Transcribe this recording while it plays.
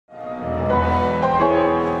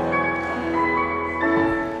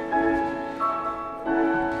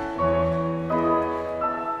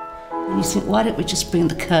You think, why don't we just bring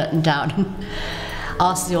the curtain down and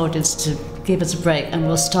ask the audience to give us a break, and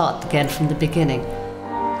we'll start again from the beginning.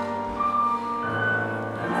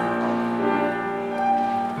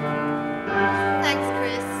 Thanks,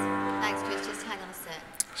 Chris. Just hang on a sec.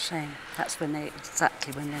 Shame. That's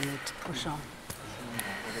exactly when they need to push on.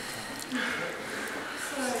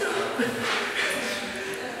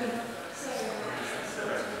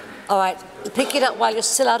 All right, pick it up while you're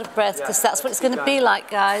still out of breath, because that's what it's going to be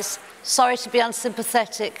like, guys. Sorry to be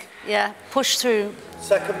unsympathetic. Yeah, push through.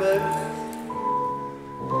 Second move.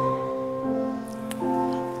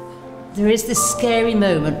 There is this scary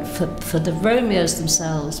moment for the Romeos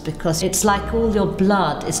themselves, because it's like all your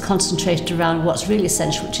blood is concentrated around what's really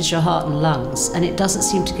essential, which is your heart and lungs, and it doesn't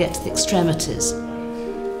seem to get to the extremities.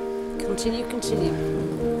 Continue, continue.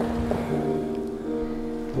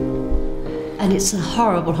 And it's a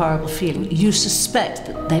horrible, horrible feeling. You suspect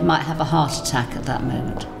that they might have a heart attack at that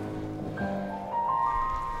moment.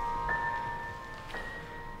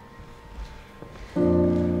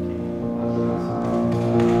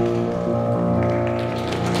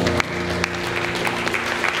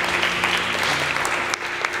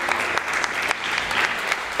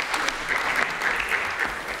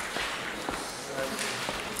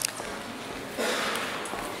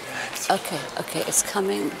 Okay, it's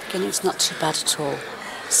coming. Beginning's not too bad at all.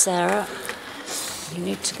 Sarah, you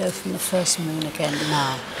need to go from the first moon again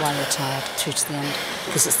now, while you're tired, through to the end,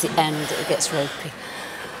 because it's the end that it gets ropey.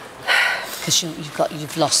 Because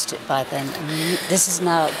you've lost it by then. And this is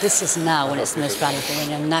now when it's the most valuable, when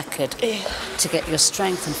you're knackered, to get your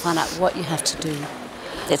strength and find out what you have to do.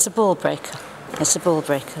 It's a ball breaker. It's a ball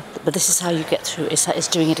breaker. But this is how you get through. It's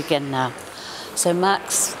doing it again now. So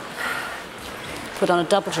Max, put on a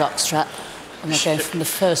double jock strap, and we're going from the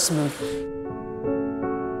first move.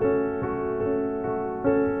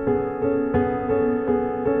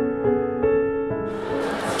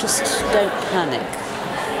 Just don't panic.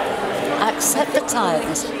 Accept the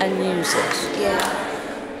tiredness and use it. Yeah.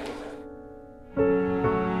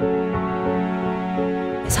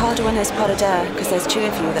 It's harder when there's pas de deux, because there's two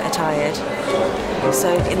of you that are tired.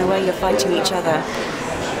 So in a way you're fighting each other.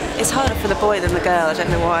 It's harder for the boy than the girl. I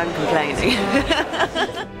don't know why I'm complaining.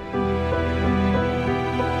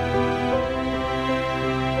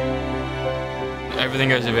 Everything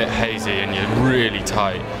goes a bit hazy and you're really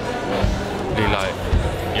tight. Like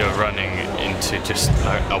you're running into just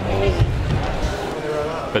like a wall.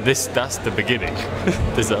 But that's the beginning.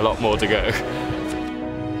 There's a lot more to go.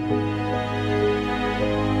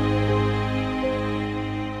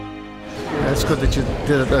 It's good that you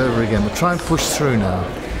did it over again, but try and push through now.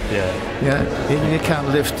 Yeah. You can't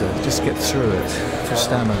lift it, just get through it for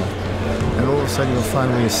stamina. And all of a sudden you'll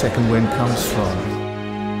find where your second wind comes from.